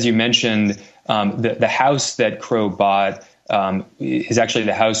 As you mentioned, the house that Crow bought is actually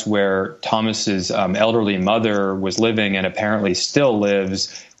the house where Thomas's elderly mother was living and apparently still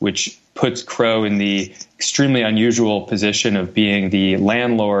lives, which puts Crow in the extremely unusual position of being the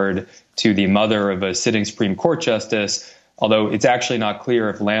landlord to the mother of a sitting Supreme Court justice, although it's actually not clear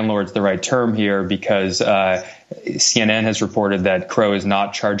if landlord's the right term here because CNN has reported that Crow is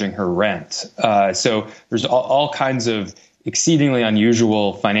not charging her rent. So there's all kinds of exceedingly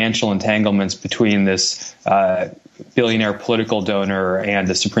unusual financial entanglements between this billionaire political donor and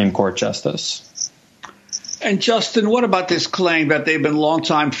the Supreme Court justice. And Justin, what about this claim that they've been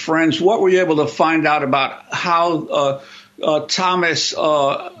longtime friends? What were you able to find out about how Thomas and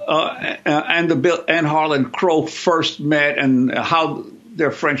Harlan Crow first met and how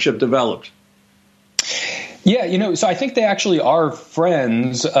their friendship developed? Yeah, so I think they actually are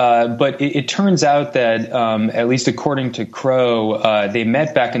friends, but it turns out that, at least according to Crow, they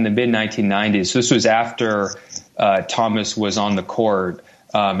met back in the mid-1990s. So this was after Thomas was on the court.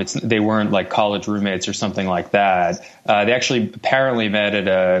 They weren't like college roommates or something like that. They actually apparently met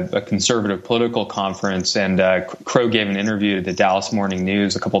at a conservative political conference, and Crow gave an interview to the Dallas Morning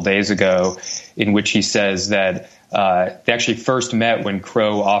News a couple days ago in which he says that they actually first met when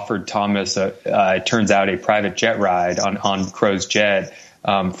Crow offered Thomas, it turns out, a private jet ride on Crow's jet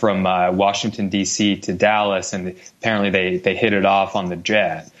from Washington, D.C. to Dallas, and apparently they hit it off on the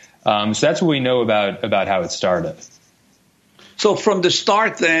jet. So that's what we know about how it started. So from the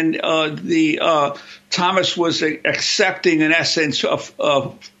start, then, Thomas was accepting, in essence,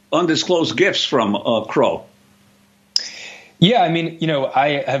 of undisclosed gifts from Crow. Yeah, I mean,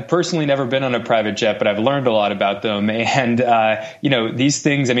 I have personally never been on a private jet, but I've learned a lot about them. And, these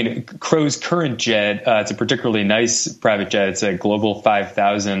things, I mean, Crow's current jet, it's a particularly nice private jet. It's a Global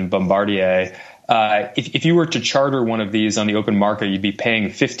 5000 Bombardier. If you were to charter one of these on the open market, you'd be paying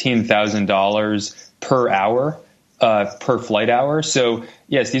 $15,000 per hour. Per flight hour. So,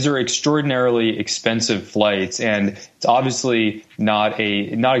 yes, these are extraordinarily expensive flights, and it's obviously not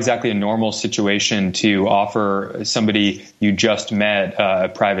exactly a normal situation to offer somebody you just met a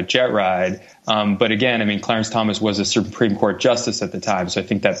private jet ride. But again, I mean, Clarence Thomas was a Supreme Court justice at the time, so I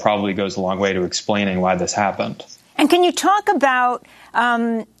think that probably goes a long way to explaining why this happened. And can you talk about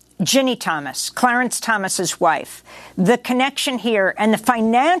Ginny Thomas, Clarence Thomas's wife, the connection here and the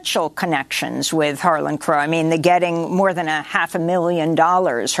financial connections with Harlan Crow? I mean, they're getting more than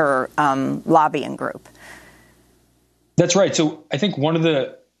 $500,000, her lobbying group. That's right. So I think one of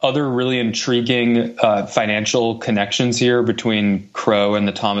the other really intriguing financial connections here between Crow and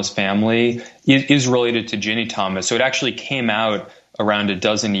the Thomas family is related to Ginny Thomas. So it actually came out around a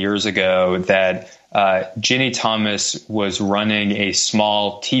dozen years ago that Ginny Thomas was running a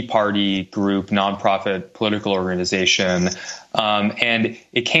small Tea Party group, nonprofit political organization, and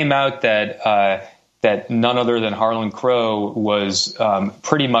it came out that none other than Harlan Crow was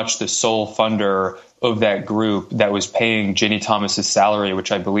pretty much the sole funder of that group that was paying Ginny Thomas's salary,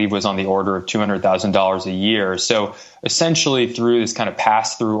 which I believe was on the order of $200,000 a year. So essentially, through this kind of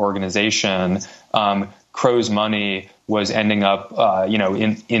pass-through organization, Crow's money was ending up,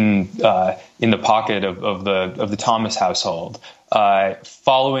 in the pocket of the Thomas household.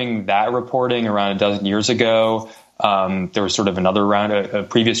 Following that reporting around a dozen years ago, there was sort of another round, a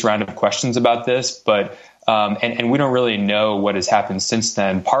previous round of questions about this, but and we don't really know what has happened since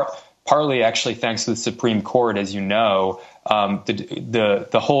then. Partly, actually, thanks to the Supreme Court, as you know,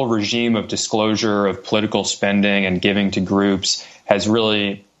 the whole regime of disclosure of political spending and giving to groups has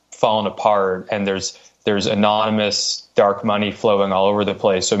really fallen apart, and there's anonymous dark money flowing all over the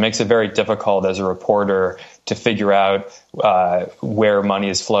place. So it makes it very difficult as a reporter to figure out where money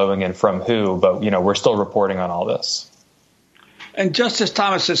is flowing and from who. But, we're still reporting on all this. And Justice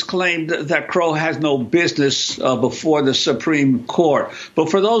Thomas has claimed that Crow has no business before the Supreme Court. But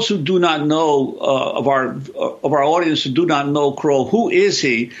for those who do not know, of our audience who do not know Crow, who is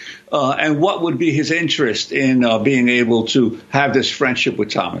he and what would be his interest in being able to have this friendship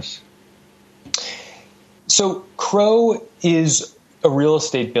with Thomas? So Crow is a real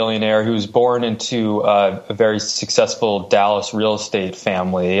estate billionaire who was born into a very successful Dallas real estate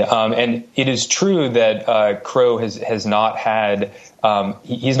family. And it is true that Crow has not had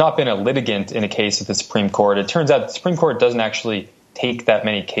he's not been a litigant in a case at the Supreme Court. It turns out the Supreme Court doesn't actually take that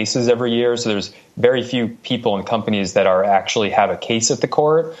many cases every year. So there's very few people and companies that actually have a case at the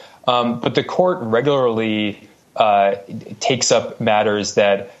court. But the court regularly takes up matters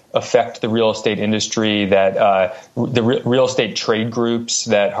that affect the real estate industry, that the real estate trade groups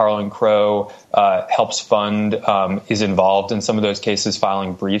that Harlan Crow helps fund is involved in some of those cases,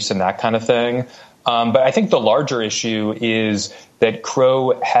 filing briefs and that kind of thing. But I think the larger issue is that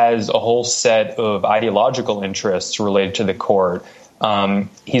Crow has a whole set of ideological interests related to the court.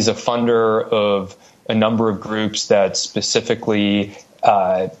 He's a funder of a number of groups that specifically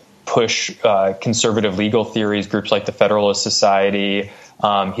push conservative legal theories, groups like the Federalist Society.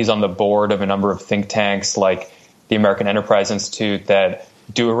 He's on the board of a number of think tanks like the American Enterprise Institute that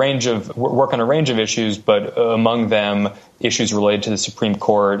do work on a range of issues, but among them issues related to the Supreme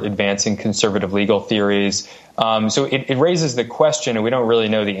Court, advancing conservative legal theories. So it raises the question, and we don't really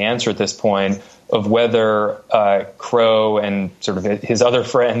know the answer at this point, of whether Crow and sort of his other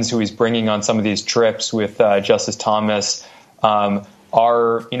friends who he's bringing on some of these trips with Justice Thomas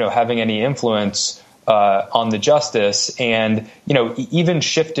are, having any influence on the justice, and even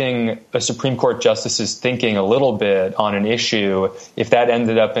shifting a Supreme Court justice's thinking a little bit on an issue. If that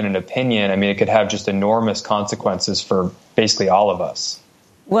ended up in an opinion, it could have just enormous consequences for basically all of us.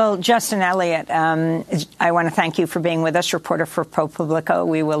 Well, Justin Elliott, I want to thank you for being with us, reporter for ProPublica.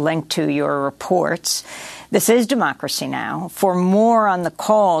 We will link to your reports. This is Democracy Now! For more on the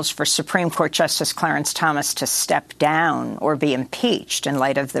calls for Supreme Court Justice Clarence Thomas to step down or be impeached in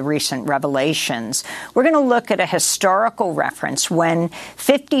light of the recent revelations, we're going to look at a historical reference when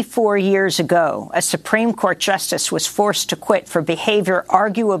 54 years ago, a Supreme Court justice was forced to quit for behavior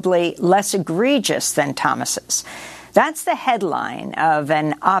arguably less egregious than Thomas's. That's the headline of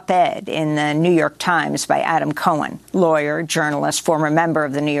an op-ed in the New York Times by Adam Cohen, lawyer, journalist, former member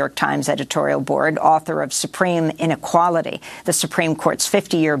of the New York Times editorial board, author of Supreme Inequality, the Supreme Court's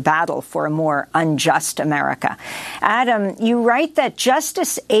 50-year battle for a more unjust America. Adam, you write that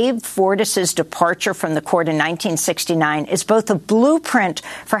Justice Abe Fortas's departure from the court in 1969 is both a blueprint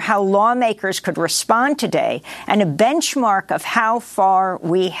for how lawmakers could respond today and a benchmark of how far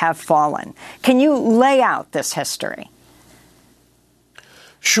we have fallen. Can you lay out this history?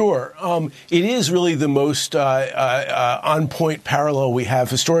 Sure. It is really the most on-point parallel we have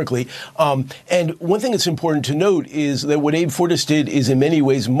historically. And one thing that's important to note is that what Abe Fortas did is in many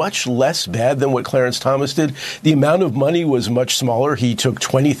ways much less bad than what Clarence Thomas did. The amount of money was much smaller. He took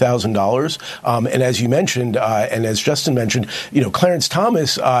 $20,000. And as you mentioned, and as Justin mentioned, Clarence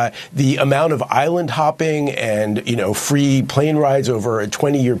Thomas, the amount of island hopping and, free plane rides over a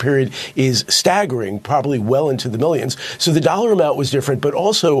 20-year period is staggering, probably well into the millions. So the dollar amount was different, but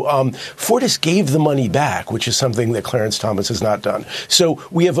also Fortas gave the money back, which is something that Clarence Thomas has not done. So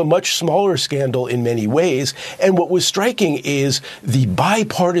we have a much smaller scandal in many ways. And what was striking is the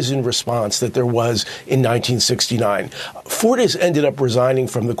bipartisan response that there was in 1969. Fortas ended up resigning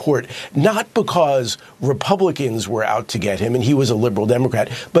from the court, not because Republicans were out to get him, and he was a liberal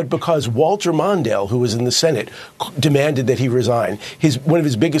Democrat, but because Walter Mondale, who was in the Senate, demanded that he resign. One of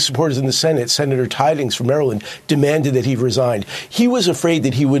his biggest supporters in the Senate, Senator Tidings from Maryland, demanded that he resign. He was afraid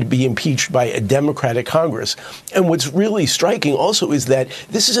that he would be impeached by a Democratic Congress. And what's really striking also is that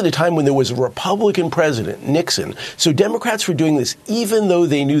this is at a time when there was a Republican president, Nixon. So Democrats were doing this even though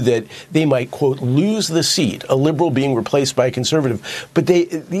they knew that they might, quote, lose the seat, a liberal being replaced by a conservative. But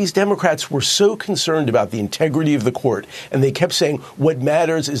these Democrats were so concerned about the integrity of the court, and they kept saying what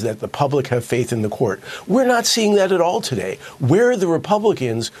matters is that the public have faith in the court. We're not seeing that at all today. Where are the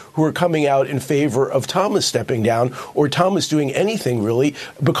Republicans who are coming out in favor of Thomas stepping down or Thomas doing anything really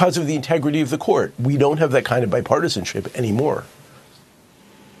because of the integrity of the court? We don't have that kind of bipartisanship anymore.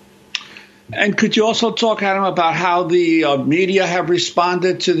 And could you also talk, Adam, about how the media have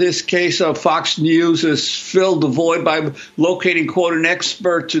responded to this case? Fox News has filled the void by locating, quote, an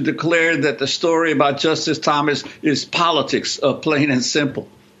expert to declare that the story about Justice Thomas is politics, plain and simple.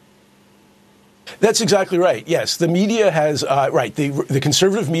 That's exactly right. Yes, the media has, the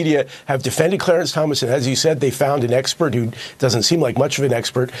conservative media have defended Clarence Thomas, and as you said, they found an expert who doesn't seem like much of an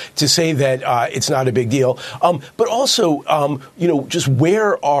expert to say that it's not a big deal. But also, just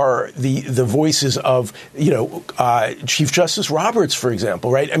where are the voices of, Chief Justice Roberts, for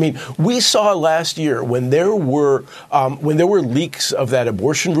example, right? I mean, we saw last year when there were leaks of that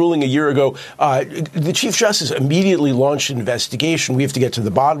abortion ruling a year ago, the Chief Justice immediately launched an investigation. We have to get to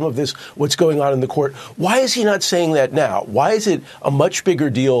the bottom of this, what's going on in the court. Why is he not saying that now? Why is it a much bigger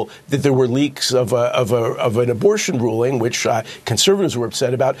deal that there were leaks of an abortion ruling, which conservatives were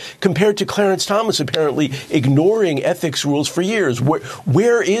upset about, compared to Clarence Thomas apparently ignoring ethics rules for years?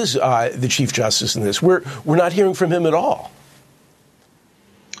 Where is the Chief Justice in this? We're not hearing from him at all.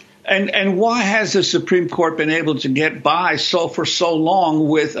 And why has the Supreme Court been able to get by for so long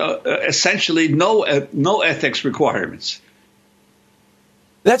with essentially no ethics requirements?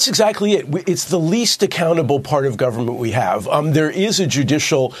 That's exactly it. It's the least accountable part of government we have. There is a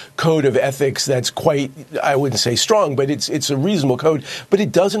judicial code of ethics that's quite, I wouldn't say strong, but it's a reasonable code. But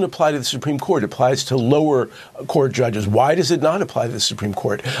it doesn't apply to the Supreme Court. It applies to lower court judges. Why does it not apply to the Supreme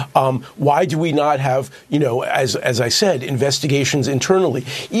Court? Why do we not have, as I said, investigations internally?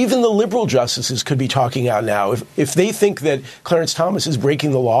 Even the liberal justices could be talking out now. If they think that Clarence Thomas is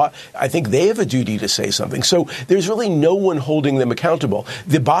breaking the law, I think they have a duty to say something. So there's really no one holding them accountable.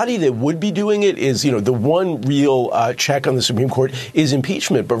 The body that would be doing it is, the one real check on the Supreme Court is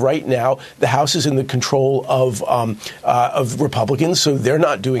impeachment. But right now, the House is in the control of Republicans, so they're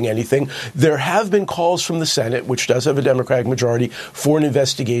not doing anything. There have been calls from the Senate, which does have a Democratic majority, for an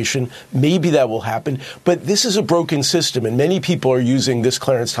investigation. Maybe that will happen. But this is a broken system, and many people are using this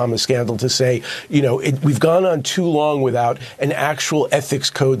Clarence Thomas scandal to say, we've gone on too long without an actual ethics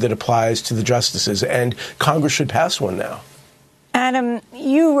code that applies to the justices, and Congress should pass one now. Adam,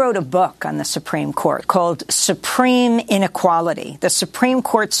 you wrote a book on the Supreme Court called Supreme Inequality, the Supreme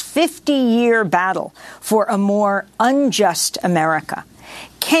Court's 50-year battle for a more unjust America.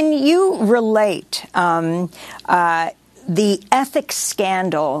 Can you relate the ethics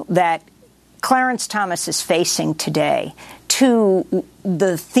scandal that Clarence Thomas is facing today to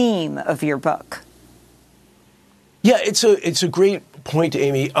the theme of your book? Yeah, it's a great point,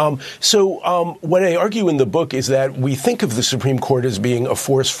 Amy. What I argue in the book is that we think of the Supreme Court as being a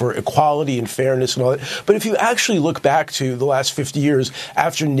force for equality and fairness and all that. But if you actually look back to the last 50 years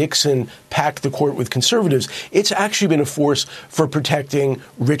after Nixon packed the court with conservatives, it's actually been a force for protecting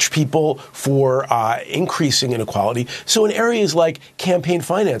rich people, for increasing inequality. So in areas like campaign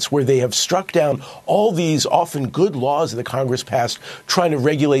finance, where they have struck down all these often good laws that Congress passed trying to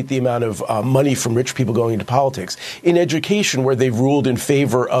regulate the amount of money from rich people going into politics. In education, where they've ruled in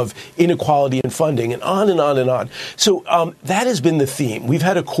favor of inequality in funding, and on and on and on. So that has been the theme. We've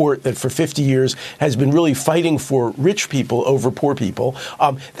had a court that for 50 years has been really fighting for rich people over poor people.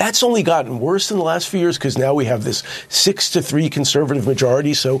 That's only gotten worse in the last few years because now we have this 6-3 conservative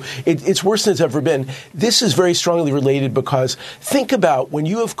majority. So it's worse than it's ever been. This is very strongly related because think about when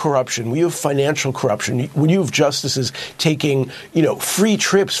you have corruption, when you have financial corruption, when you have justices taking, free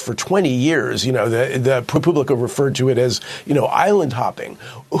trips for 20 years, the ProPublica referred to it as, island hopping.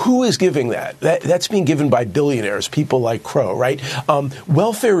 Who is giving that? That's being given by billionaires, people like Crow, right?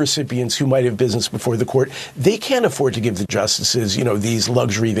 Welfare recipients who might have business before the court, they can't afford to give the justices, these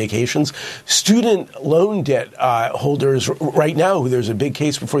luxury vacations. Student loan debt holders right now, there's a big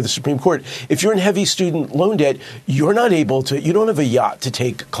case before the Supreme Court. If you're in heavy student loan debt, you're not able to, you don't have a yacht to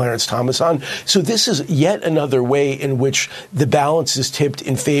take Clarence Thomas on. So this is yet another way in which the balance is tipped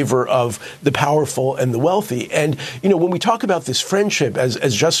in favor of the powerful and the wealthy. And, when we talk about this friendship,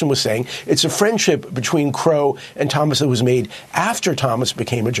 as Justin was saying, it's a friendship between Crow and Thomas that was made after Thomas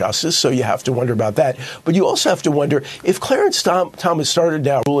became a justice, so you have to wonder about that. But you also have to wonder, if Clarence Thomas started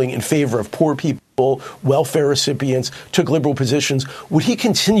now ruling in favor of poor people, welfare recipients, took liberal positions, would he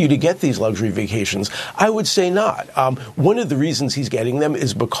continue to get these luxury vacations? I would say not. One of the reasons he's getting them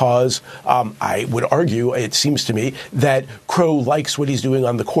is because I would argue, it seems to me, that Crow likes what he's doing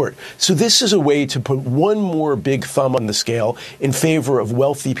on the court. So this is a way to put one more big thumb on the scale in favor of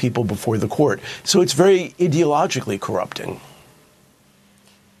wealthy people before the court. So it's very ideologically corrupting.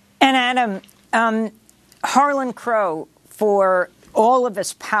 And Adam, Harlan Crow, for all of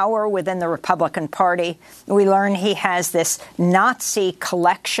his power within the Republican Party, we learn he has this Nazi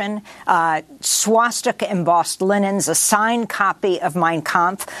collection, swastika-embossed linens, a signed copy of Mein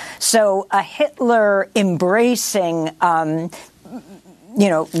Kampf. So a Hitler-embracing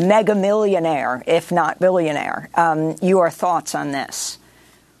mega millionaire, if not billionaire. Your thoughts on this?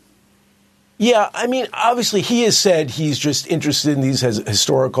 Yeah, I mean, obviously, he has said he's just interested in these as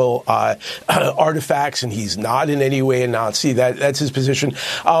historical artifacts, and he's not in any way a Nazi. That's his position.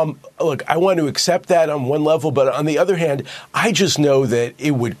 Look, I want to accept that on one level, but on the other hand, I just know that it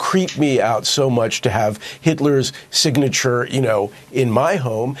would creep me out so much to have Hitler's signature, in my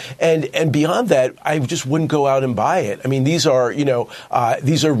home, and beyond that, I just wouldn't go out and buy it. I mean, these are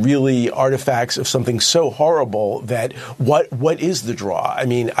really artifacts of something so horrible that what is the draw? I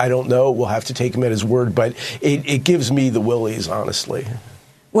mean, I don't know. We'll have to take him at his word, but it gives me the willies, honestly.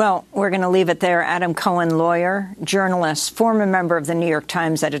 Well, we're going to leave it there. Adam Cohen, lawyer, journalist, former member of the New York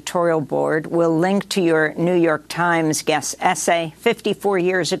Times editorial board. We'll link to your New York Times guest essay. 54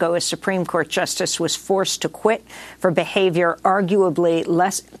 years ago, a Supreme Court justice was forced to quit for behavior arguably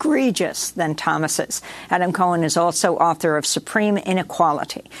less egregious than Thomas's. Adam Cohen is also author of Supreme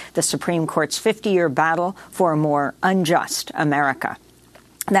Inequality, the Supreme Court's 50-year battle for a more unjust America.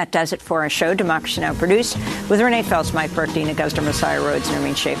 That does it for our show. Democracy Now! Produced with Renee Phelps, Mike Burke, Dina Guzder, Messiah Rhodes,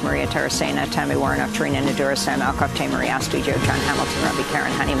 Nermeen Sheikh, Maria Tarasena, Tammy Warnock, Tarina Nadura, Sam Alcoff, Tamari Asti, Joe John Hamilton, Robbie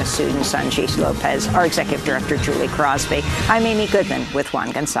Karen, Hani Massoud, and Sanjit Lopez. Our executive director, Julie Crosby. I'm Amy Goodman with Juan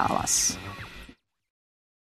Gonzalez.